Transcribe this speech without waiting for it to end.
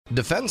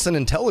Defense and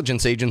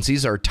intelligence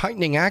agencies are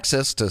tightening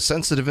access to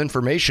sensitive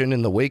information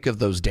in the wake of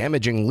those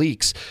damaging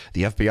leaks.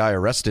 The FBI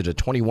arrested a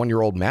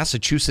 21-year-old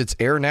Massachusetts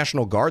Air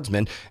National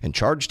Guardsman and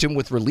charged him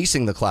with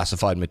releasing the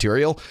classified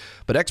material.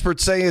 But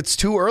experts say it's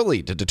too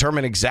early to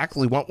determine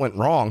exactly what went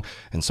wrong,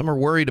 and some are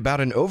worried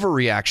about an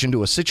overreaction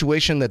to a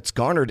situation that's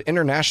garnered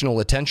international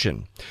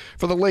attention.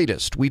 For the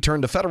latest, we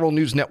turn to Federal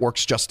News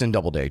Network's Justin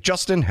Doubleday.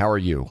 Justin, how are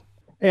you?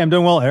 Hey, I'm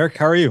doing well, Eric.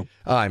 How are you?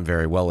 I'm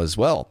very well as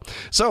well.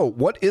 So,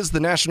 what is the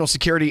national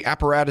security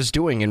apparatus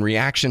doing in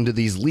reaction to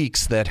these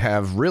leaks that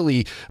have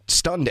really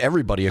stunned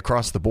everybody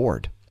across the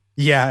board?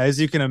 Yeah,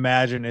 as you can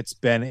imagine, it's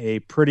been a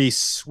pretty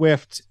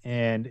swift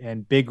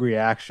and big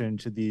reaction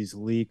to these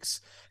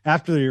leaks.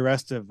 After the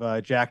arrest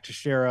of Jack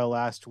Teixeira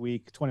last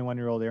week,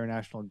 21-year-old Air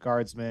National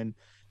Guardsman,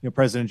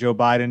 President Joe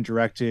Biden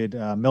directed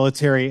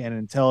military and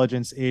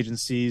intelligence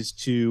agencies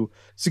to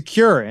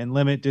secure and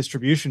limit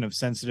distribution of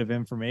sensitive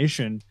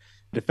information.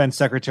 Defense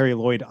Secretary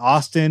Lloyd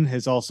Austin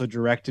has also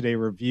directed a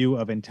review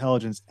of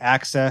intelligence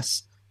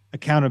access,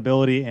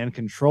 accountability, and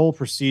control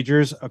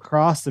procedures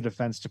across the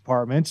Defense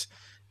Department.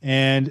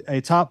 And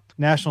a top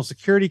National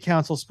Security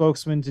Council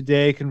spokesman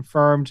today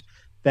confirmed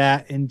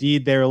that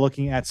indeed they're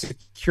looking at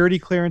security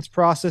clearance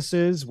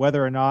processes,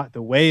 whether or not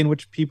the way in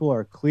which people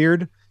are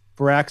cleared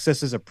for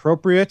access is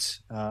appropriate.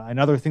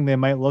 Another thing they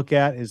might look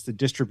at is the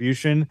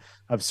distribution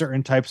of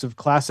certain types of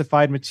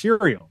classified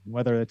material,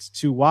 whether it's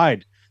too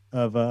wide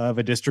of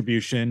a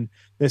distribution.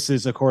 This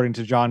is according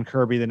to John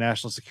Kirby, the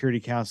National Security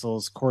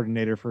Council's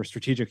coordinator for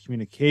strategic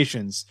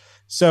communications.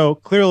 So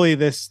clearly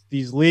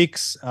these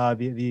leaks,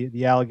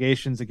 the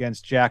allegations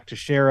against Jack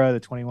Teixeira, the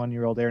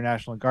 21-year-old Air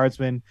National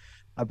Guardsman,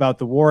 about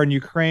the war in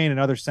Ukraine and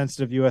other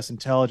sensitive U.S.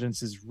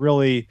 intelligence has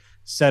really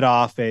set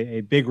off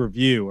a big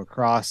review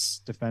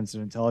across defense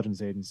and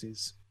intelligence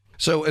agencies.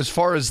 So as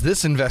far as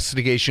this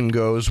investigation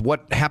goes,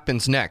 what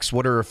happens next?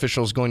 What are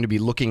officials going to be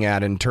looking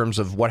at in terms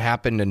of what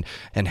happened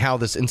and how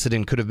this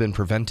incident could have been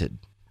prevented?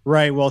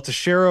 Right. Well,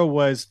 Teixeira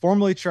was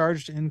formally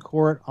charged in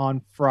court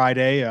on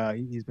Friday.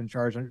 He's been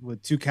charged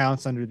with 2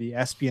 counts under the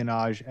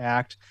Espionage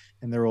Act,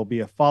 and there will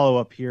be a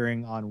follow-up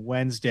hearing on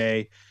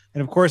Wednesday.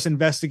 And of course,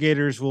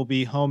 investigators will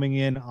be homing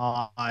in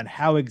on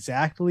how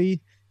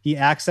exactly he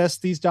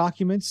accessed these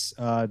documents.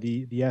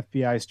 The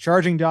FBI's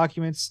charging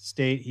documents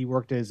state he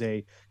worked as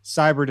a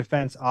cyber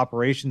defense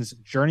operations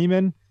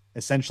journeyman,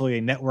 essentially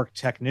a network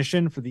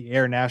technician for the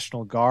Air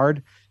National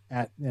Guard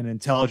at an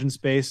intelligence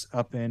base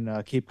up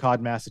in Cape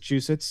Cod,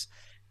 Massachusetts.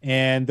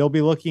 And they'll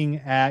be looking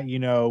at,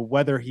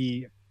 whether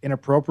he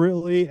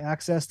inappropriately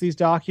accessed these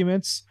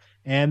documents.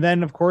 And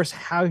then, of course,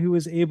 how he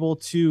was able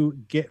to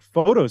get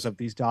photos of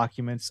these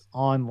documents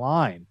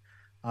online.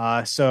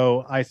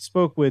 So I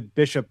spoke with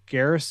Bishop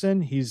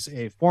Garrison. He's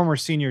a former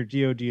senior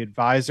DoD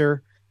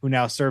advisor who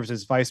now serves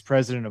as vice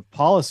president of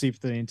policy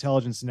for the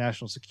Intelligence and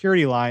National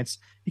Security Alliance.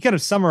 He kind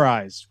of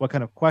summarized what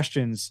kind of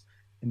questions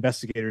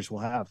investigators will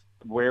have.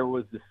 Where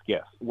was the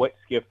skiff? What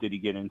skiff did he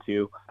get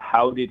into?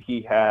 How did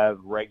he have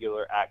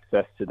regular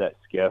access to that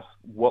skiff?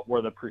 What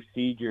were the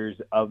procedures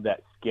of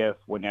that skiff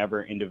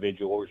whenever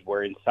individuals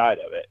were inside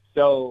of it?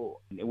 So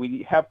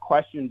we have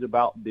questions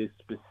about the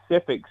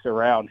specifics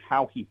around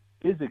how he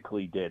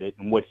physically did it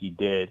and what he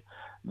did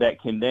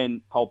that can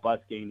then help us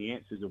gain the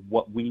answers of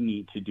what we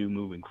need to do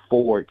moving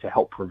forward to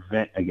help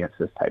prevent against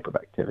this type of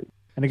activity.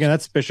 And again,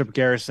 that's Bishop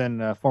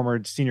Garrison,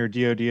 former senior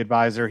DoD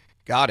advisor.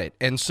 Got it.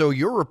 And so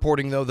you're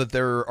reporting, though, that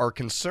there are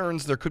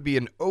concerns there could be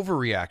an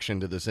overreaction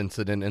to this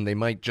incident and they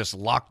might just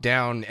lock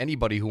down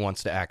anybody who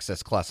wants to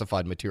access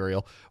classified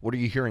material. What are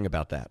you hearing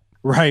about that?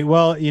 Right.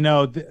 Well,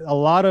 a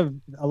lot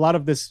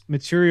of this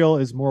material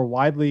is more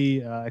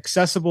widely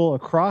accessible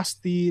across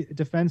the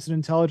defense and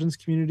intelligence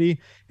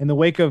community. In the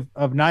wake of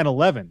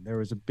 9/11, there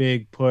was a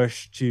big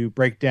push to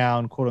break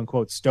down, quote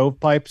unquote,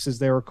 stovepipes, as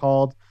they were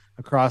called,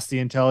 across the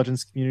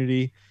intelligence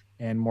community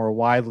and more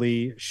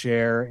widely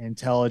share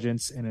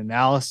intelligence and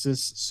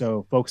analysis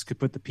so folks could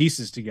put the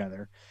pieces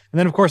together. And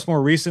then, of course,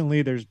 more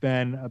recently, there's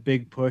been a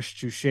big push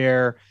to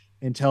share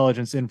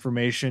intelligence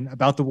information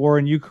about the war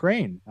in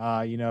Ukraine,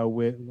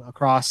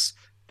 across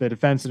the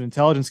defense and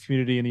intelligence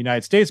community in the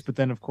United States, but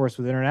then, of course,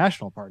 with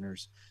international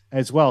partners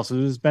as well. So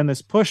there's been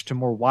this push to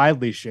more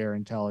widely share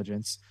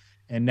intelligence.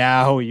 And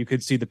now you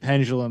could see the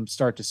pendulum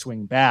start to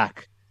swing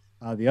back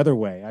the other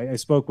way. I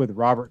spoke with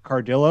Robert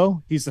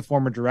Cardillo. He's the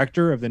former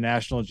director of the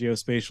National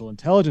Geospatial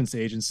Intelligence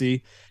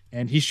Agency,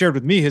 and he shared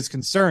with me his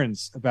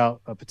concerns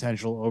about a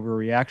potential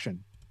overreaction.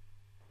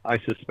 I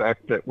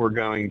suspect that we're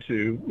going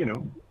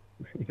to,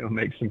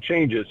 make some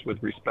changes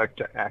with respect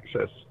to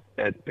access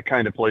at the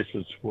kind of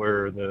places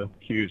where the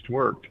accused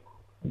worked.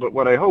 But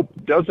what I hope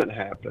doesn't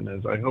happen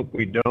is I hope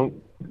we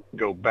don't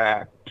go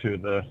back to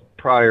the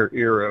prior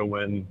era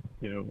when,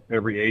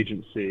 every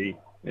agency,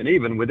 and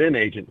even within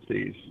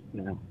agencies,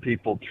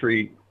 people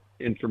treat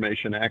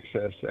information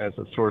access as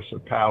a source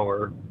of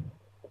power,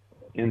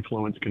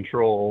 influence,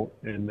 control,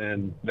 and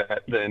then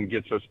that then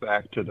gets us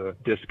back to the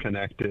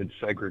disconnected,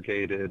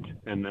 segregated,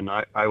 and then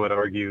I would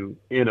argue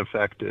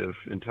ineffective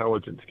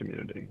intelligence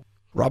community.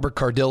 Robert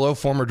Cardillo,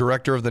 former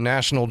director of the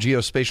National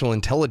Geospatial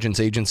Intelligence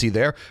Agency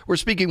there. We're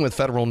speaking with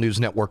Federal News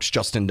Network's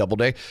Justin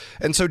Doubleday.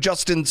 And so,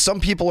 Justin,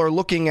 some people are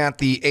looking at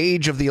the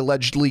age of the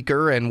alleged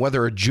leaker and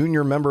whether a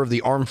junior member of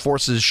the armed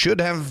forces should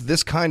have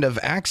this kind of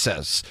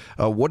access.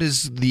 What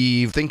is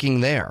the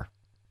thinking there?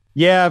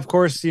 Yeah, of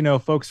course,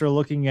 folks are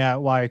looking at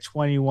why a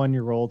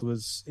 21-year-old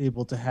was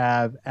able to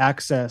have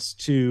access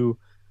to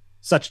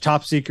such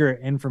top secret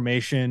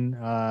information.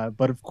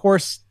 But of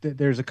course,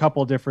 there's a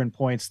couple different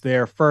points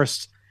there.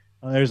 First,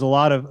 there's a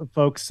lot of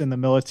folks in the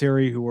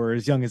military who are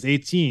as young as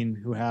 18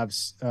 who have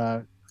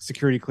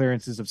security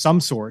clearances of some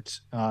sort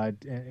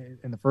in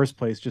the first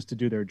place just to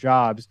do their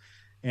jobs.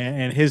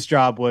 And his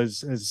job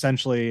was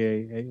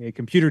essentially a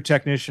computer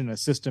technician, a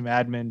system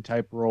admin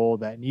type role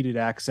that needed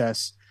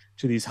access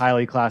to these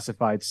highly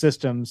classified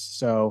systems.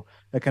 So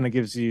that kind of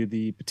gives you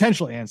the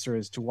potential answer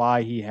as to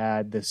why he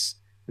had this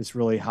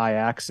really high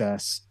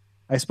access.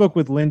 I spoke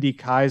with Lindy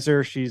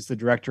Kaiser. She's the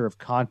director of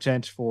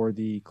content for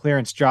the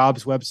Clearance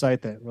Jobs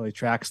website that really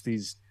tracks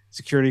these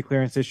security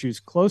clearance issues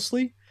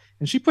closely.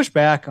 And she pushed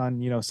back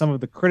on, some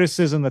of the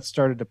criticism that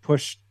started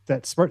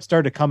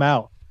to come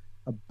out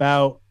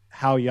about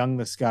how young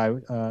this guy,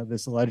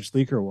 this alleged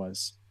leaker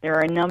was. There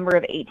are a number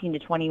of 18 to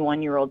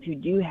 21-year-olds who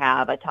do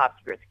have a top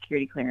secret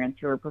security clearance,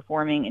 who are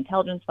performing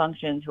intelligence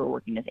functions, who are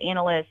working as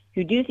analysts,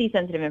 who do see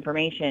sensitive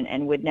information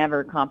and would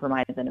never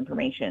compromise that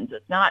information. So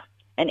it's not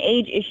an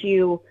age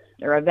issue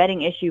or a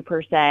vetting issue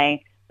per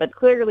se, but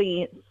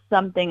clearly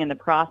something in the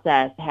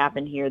process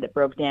happened here that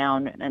broke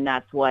down, and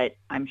that's what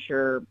I'm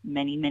sure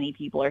many, many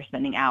people are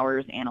spending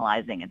hours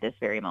analyzing at this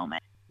very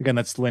moment. Again,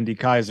 that's Lindy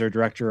Kaiser,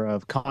 director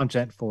of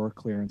content for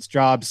Clearance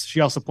Jobs. She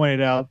also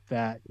pointed out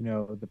that,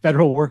 the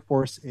federal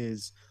workforce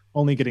is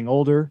only getting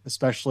older,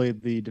 especially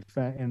in the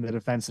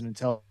defense and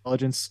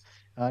intelligence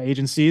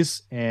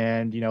agencies.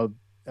 And,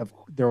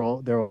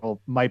 there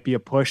might be a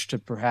push to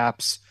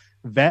perhaps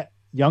vet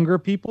younger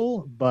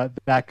people, but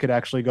that could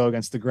actually go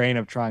against the grain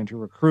of trying to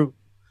recruit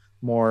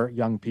more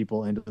young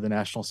people into the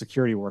national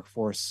security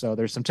workforce. So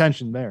there's some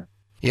tension there.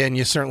 Yeah, and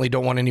you certainly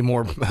don't want any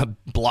more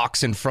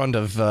blocks in front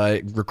of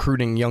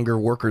recruiting younger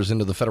workers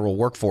into the federal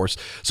workforce.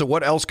 So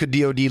what else could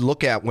DoD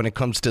look at when it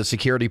comes to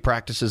security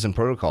practices and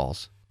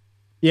protocols?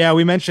 Yeah,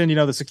 we mentioned,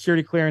 the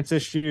security clearance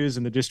issues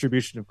and the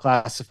distribution of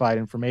classified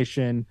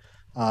information.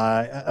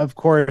 Of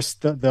course,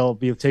 they'll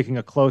be taking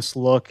a close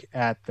look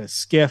at the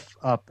SCIF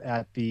up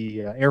at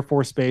the Air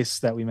Force Base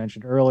that we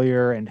mentioned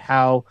earlier and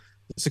how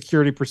the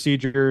security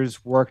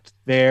procedures worked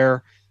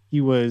there. He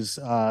was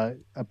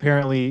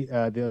apparently,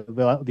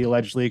 the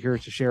alleged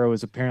leaker, Teixeira,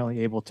 was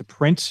apparently able to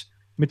print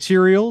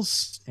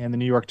materials, and the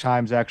New York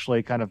Times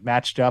actually kind of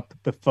matched up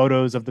the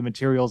photos of the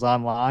materials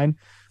online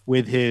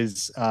with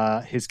his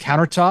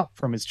countertop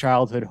from his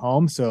childhood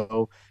home.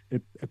 So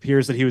it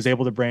appears that he was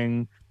able to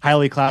bring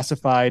highly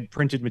classified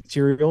printed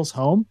materials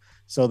home.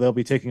 So they'll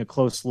be taking a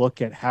close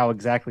look at how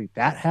exactly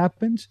that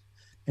happened.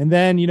 And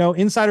then,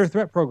 insider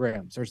threat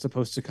programs are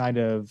supposed to kind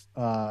of,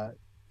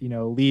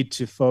 lead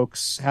to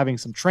folks having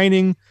some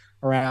training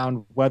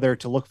around whether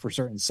to look for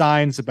certain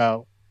signs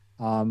about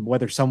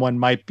whether someone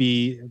might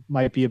be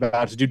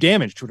about to do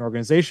damage to an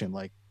organization,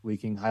 like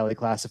leaking highly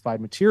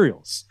classified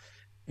materials.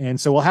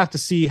 And so we'll have to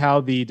see how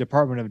the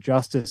Department of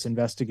Justice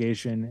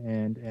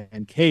investigation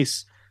and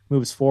case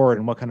moves forward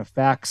and what kind of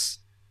facts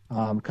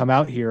come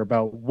out here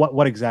about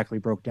what exactly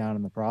broke down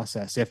in the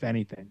process, if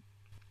anything.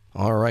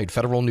 All right.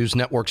 Federal News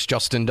Network's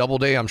Justin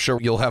Doubleday. I'm sure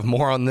you'll have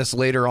more on this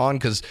later on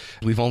because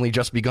we've only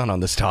just begun on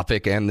this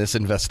topic and this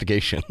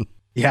investigation.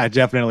 Yeah,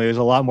 definitely. There's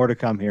a lot more to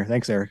come here.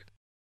 Thanks, Eric.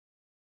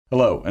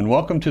 Hello, and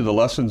welcome to the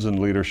Lessons in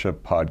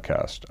Leadership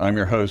podcast. I'm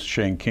your host,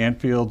 Shane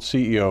Canfield,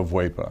 CEO of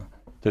WEPA.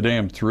 Today,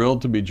 I'm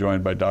thrilled to be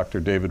joined by Dr.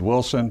 David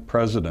Wilson,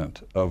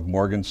 president of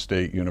Morgan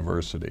State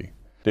University.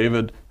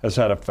 David has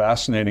had a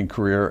fascinating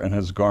career and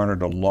has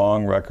garnered a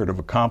long record of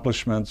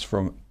accomplishments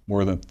from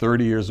more than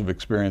 30 years of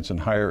experience in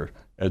higher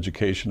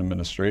education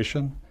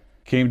administration.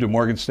 Came to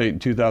Morgan State in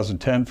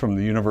 2010 from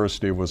the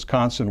University of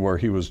Wisconsin, where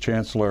he was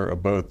chancellor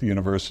of both the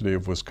University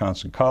of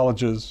Wisconsin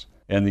Colleges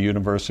and the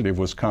University of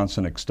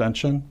Wisconsin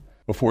Extension.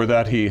 Before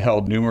that, he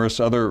held numerous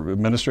other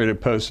administrative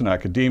posts in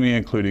academia,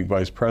 including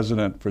vice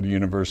president for the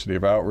University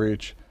of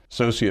Outreach,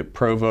 associate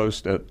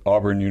provost at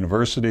Auburn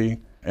University,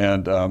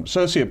 and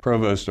associate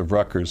provost of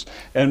Rutgers.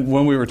 And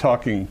when we were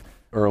talking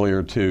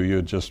earlier, too, you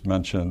had just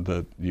mentioned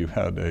that you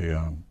had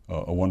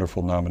a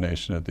wonderful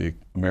nomination at the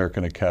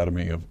American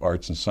Academy of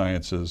Arts and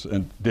Sciences.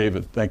 And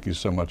David, thank you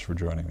so much for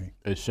joining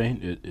me. Shane,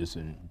 it is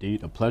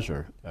indeed a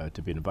pleasure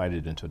to be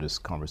invited into this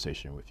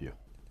conversation with you.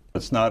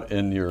 It's not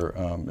in your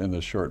in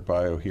the short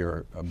bio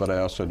here, but I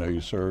also know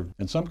you served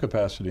in some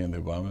capacity in the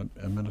Obama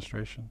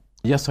administration.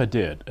 Yes, I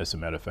did, as a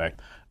matter of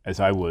fact. As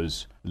I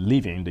was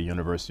leaving the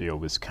University of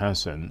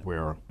Wisconsin,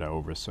 where I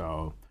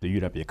oversaw the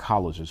UW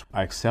colleges,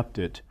 I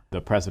accepted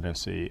the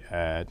presidency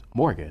at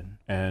Morgan.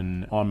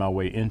 And on my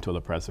way into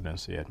the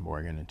presidency at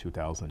Morgan in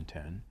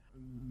 2010,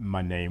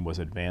 my name was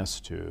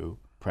advanced to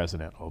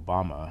President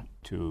Obama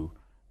to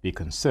be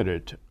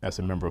considered as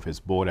a member of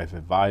his board of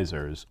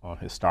advisors on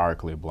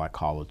historically black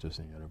colleges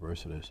and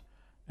universities.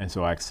 And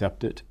so I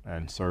accepted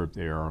and served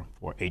there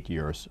for 8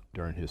 years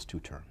during his 2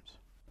 terms.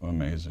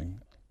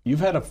 Amazing. You've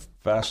had a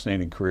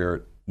fascinating career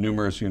at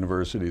numerous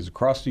universities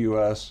across the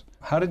U.S.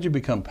 How did you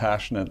become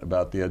passionate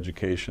about the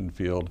education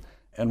field,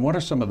 and what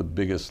are some of the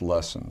biggest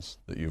lessons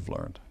that you've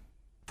learned?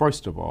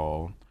 First of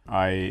all,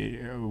 I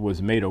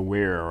was made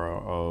aware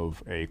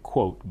of a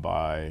quote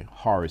by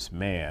Horace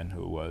Mann,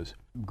 who was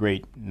a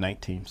great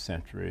 19th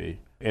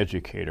century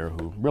educator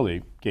who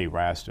really gave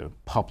rise to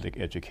public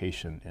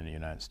education in the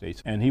United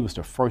States. And he was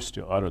the first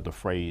to utter the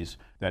phrase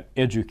that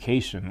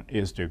education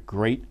is the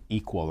great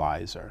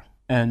equalizer.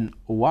 And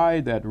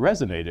why that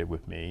resonated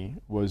with me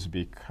was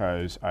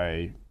because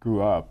I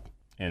grew up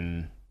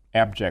in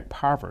abject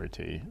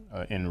poverty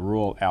in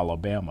rural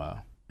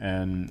Alabama,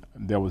 and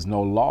there was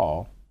no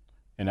law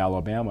in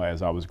Alabama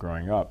as I was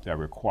growing up that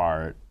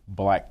required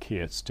black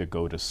kids to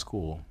go to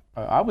school.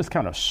 I was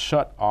kind of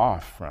shut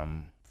off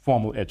from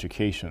formal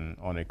education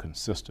on a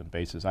consistent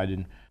basis. I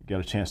didn't get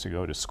a chance to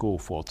go to school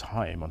full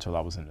time until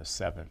I was in the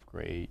 7th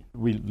grade.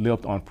 We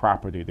lived on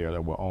property there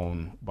that were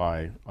owned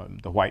by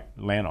the white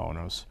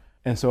landowners.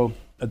 And so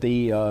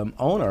the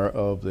owner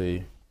of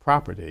the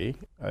property,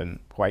 a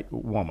white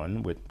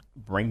woman, would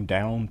bring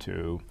down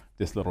to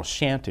this little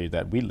shanty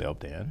that we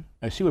lived in,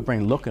 and she would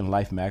bring Look and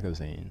Life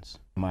magazines.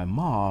 My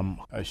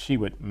mom, she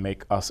would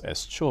make us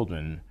as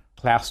children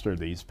plaster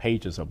these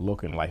pages of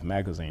Look and Life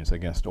magazines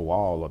against the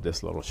wall of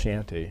this little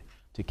shanty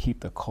to keep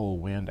the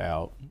cold wind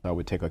out. I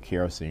would take a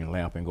kerosene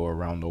lamp and go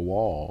around the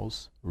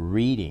walls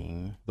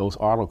reading those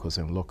articles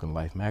in Look and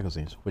Life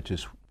magazines, which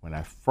is when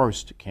I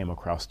first came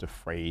across the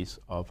phrase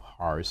of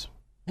Horace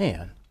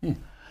Mann.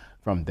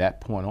 From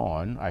that point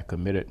on, I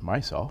committed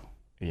myself,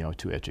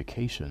 to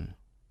education.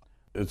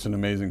 It's an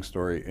amazing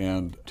story,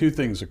 and 2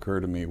 things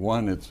occur to me.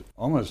 One, it's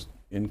almost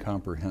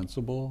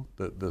incomprehensible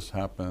that this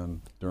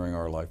happened during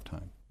our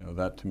lifetime.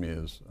 That to me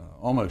is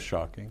almost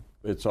shocking.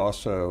 It's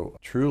also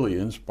truly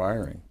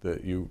inspiring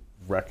that you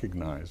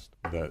recognized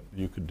that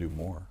you could do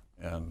more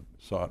and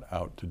sought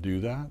out to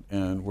do that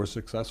and were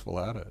successful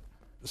at it.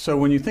 So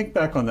when you think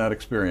back on that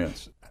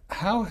experience,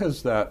 how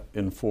has that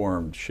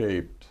informed,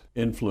 shaped,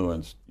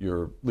 influenced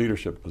your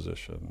leadership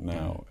position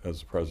now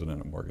as president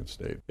of Morgan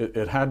State?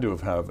 It had to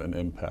have an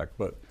impact,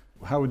 but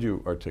how would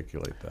you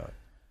articulate that?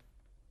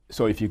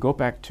 So if you go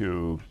back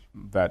to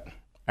that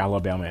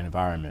Alabama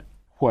environment,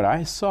 what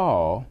I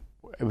saw,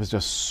 it was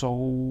just so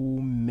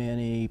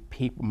many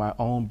people, my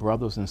own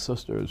brothers and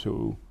sisters,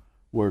 who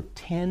were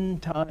 10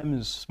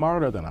 times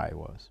smarter than I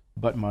was.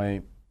 But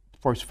my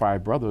first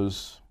 5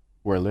 brothers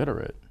were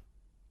illiterate.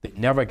 They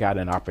never got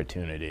an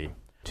opportunity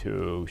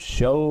to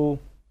show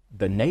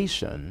the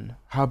nation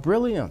how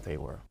brilliant they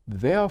were.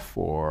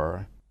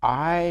 Therefore,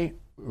 I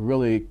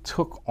really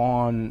took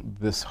on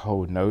this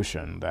whole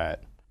notion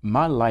that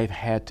my life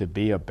had to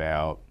be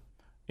about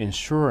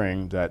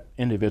ensuring that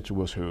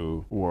individuals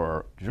who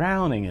were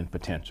drowning in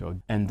potential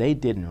and they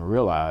didn't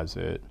realize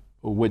it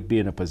would be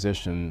in a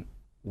position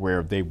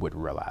where they would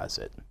realize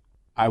it.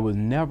 I was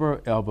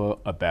never ever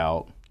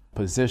about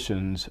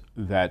positions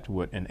that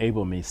would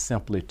enable me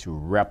simply to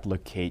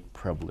replicate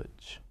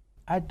privilege.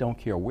 I don't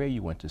care where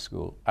you went to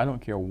school. I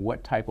don't care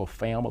what type of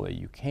family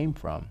you came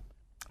from.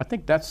 I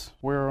think that's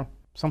where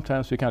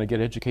sometimes we kind of get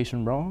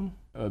education wrong.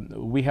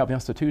 We have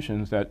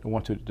institutions that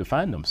want to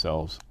define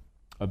themselves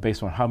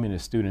based on how many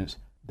students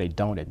they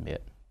don't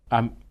admit.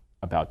 I'm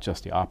about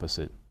just the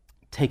opposite,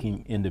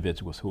 taking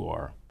individuals who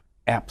are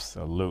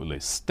absolutely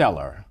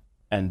stellar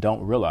and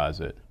don't realize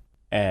it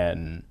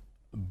and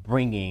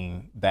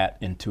bringing that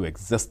into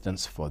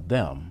existence for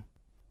them.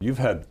 You've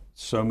had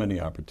so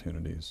many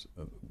opportunities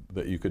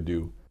that you could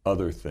do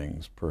other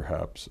things,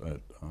 perhaps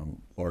at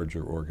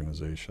larger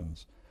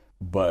organizations,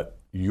 but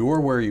you're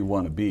where you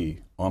want to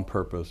be on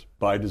purpose,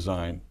 by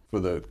design, for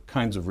the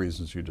kinds of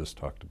reasons you just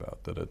talked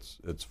about, that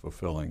it's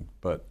fulfilling.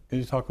 But can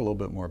you talk a little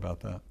bit more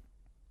about that?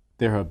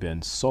 There have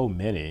been so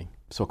many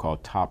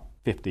so-called top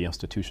 50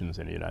 institutions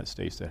in the United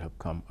States that have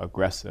come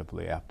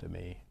aggressively after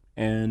me.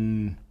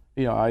 And,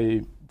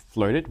 I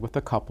flirted with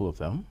a couple of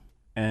them,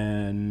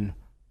 and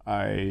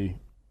I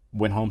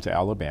went home to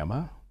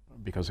Alabama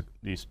because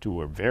these 2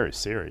 were very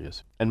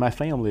serious. And my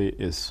family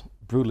is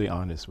brutally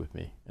honest with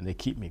me, and they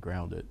keep me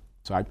grounded.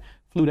 So I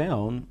flew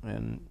down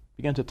and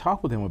began to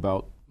talk with them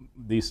about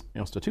these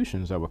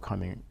institutions that were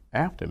coming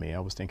after me. I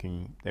was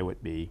thinking they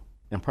would be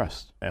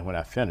impressed. And when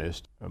I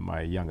finished,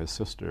 my youngest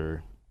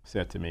sister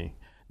said to me,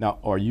 "Now,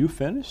 are you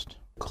finished?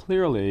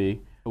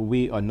 Clearly,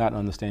 we are not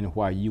understanding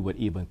why you would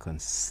even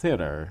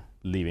consider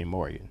leaving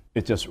Morgan."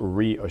 It just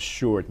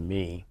reassured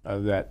me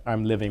that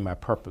I'm living my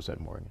purpose at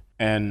Morgan.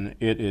 And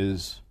it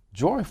is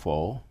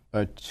joyful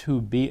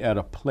to be at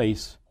a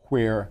place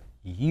where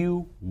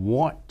you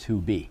want to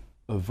be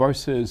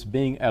versus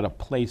being at a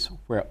place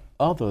where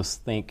others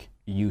think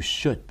you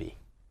should be.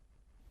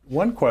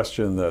 One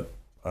question that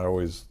I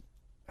always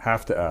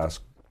have to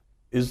ask,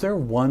 is there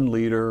one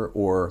leader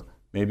or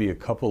maybe a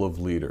couple of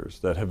leaders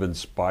that have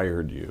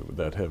inspired you,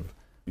 that have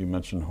You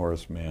mentioned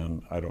Horace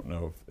Mann. I don't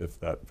know if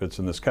that fits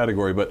in this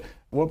category, but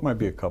what might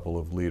be a couple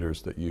of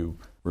leaders that you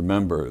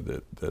remember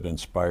that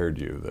inspired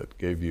you, that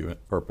gave you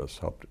purpose,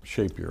 helped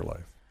shape your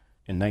life?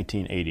 In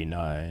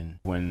 1989,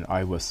 when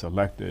I was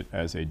selected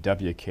as a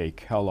W.K.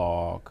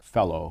 Kellogg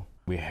Fellow,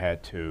 we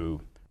had to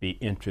be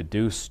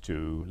introduced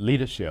to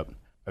leadership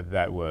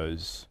that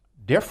was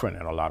different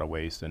in a lot of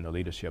ways than the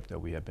leadership that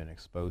we had been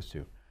exposed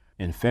to.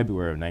 In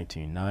February of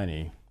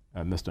 1990,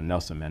 Mr.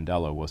 Nelson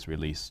Mandela was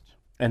released.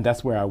 And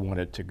that's where I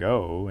wanted to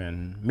go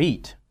and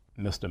meet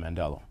Mr.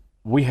 Mandela.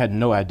 We had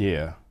no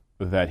idea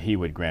that he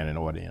would grant an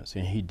audience,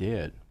 and he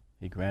did.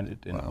 He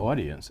granted an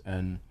audience,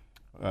 and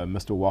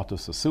Mr. Walter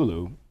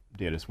Sisulu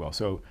did as well.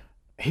 So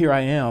here I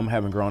am,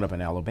 having grown up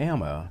in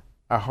Alabama,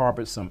 I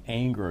harbored some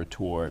anger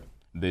toward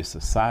the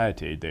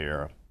society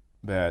there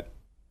that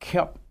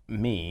kept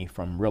me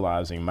from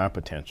realizing my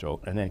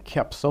potential, and then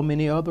kept so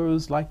many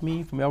others like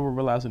me from ever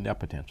realizing their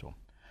potential.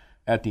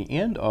 At the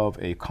end of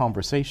a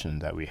conversation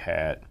that we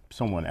had,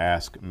 someone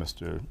asked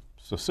Mr.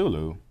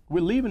 Sisulu,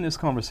 we're leaving this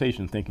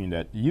conversation thinking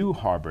that you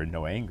harbor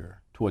no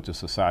anger towards a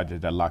society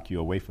that locked you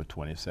away for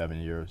 27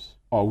 years.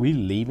 Are we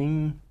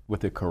leaving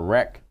with the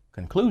correct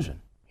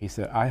conclusion? He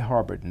said, I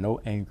harbored no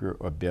anger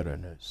or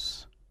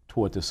bitterness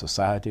toward the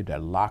society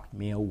that locked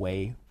me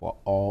away for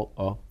all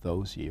of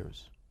those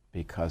years,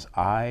 because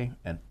I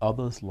and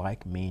others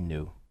like me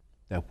knew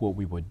that what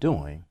we were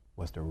doing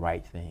was the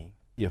right thing.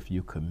 If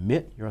you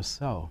commit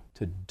yourself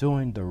to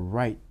doing the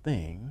right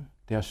thing,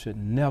 there should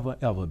never,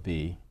 ever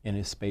be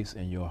any space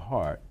in your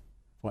heart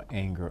for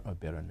anger or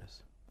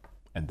bitterness.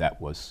 And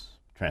that was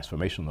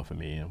transformational for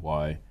me, and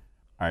why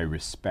I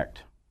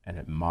respect and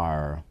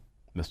admire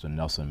Mr.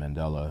 Nelson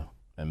Mandela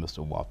and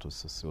Mr. Walter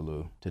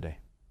Sisulu today.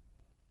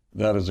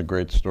 That is a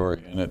great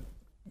story, and it,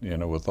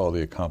 with all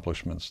the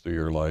accomplishments through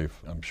your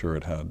life, I'm sure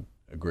it had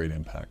a great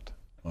impact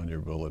on your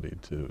ability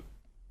to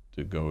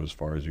go as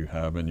far as you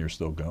have, and you're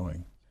still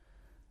going.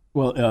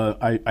 Well,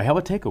 I have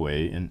a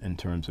takeaway in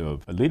terms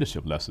of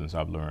leadership lessons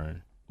I've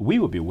learned. We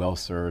would be well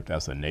served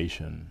as a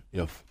nation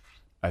if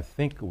I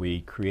think we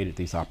created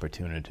these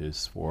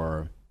opportunities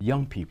for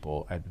young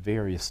people at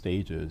various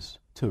stages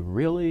to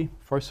really,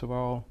 first of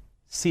all,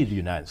 see the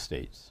United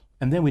States.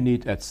 And then we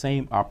need that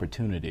same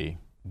opportunity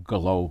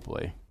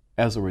globally.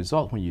 As a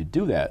result, when you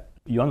do that,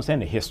 you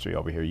understand the history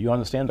over here, you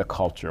understand the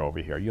culture over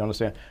here, you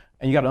understand,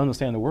 and you got to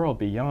understand the world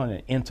beyond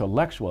an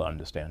intellectual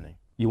understanding.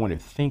 You want to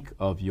think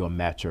of your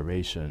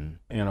maturation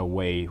in a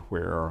way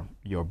where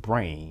your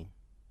brain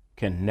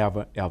can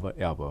never, ever,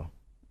 ever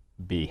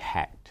be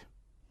hacked.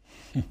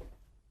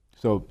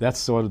 So that's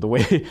sort of the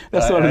way.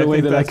 That's sort of the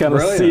way that I kind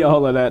of see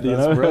all of that.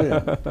 That's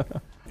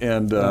brilliant.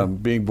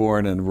 And being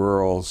born in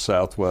rural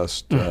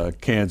Southwest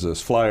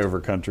Kansas,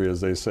 flyover country, as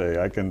they say,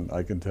 I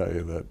can tell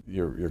you that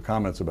your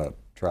comments about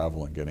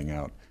travel and getting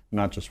out,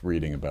 not just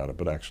reading about it,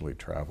 but actually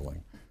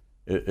traveling,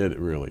 it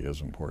really is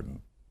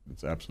important.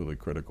 It's absolutely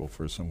critical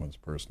for someone's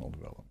personal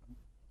development.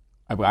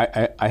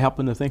 I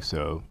happen to think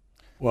so.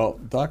 Well,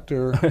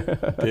 Dr.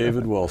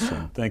 David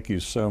Wilson, thank you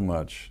so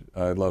much.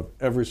 I love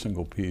every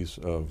single piece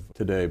of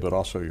today, but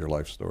also your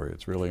life story.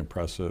 It's really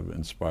impressive,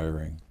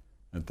 inspiring,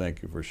 and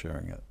thank you for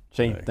sharing it.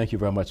 Shane, today. Thank you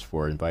very much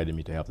for inviting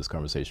me to have this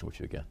conversation with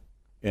you again.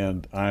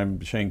 And I'm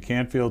Shane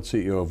Canfield,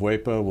 CEO of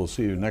WEPA. We'll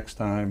see you next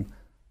time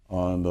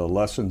on the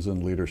Lessons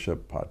in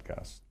Leadership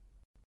podcast.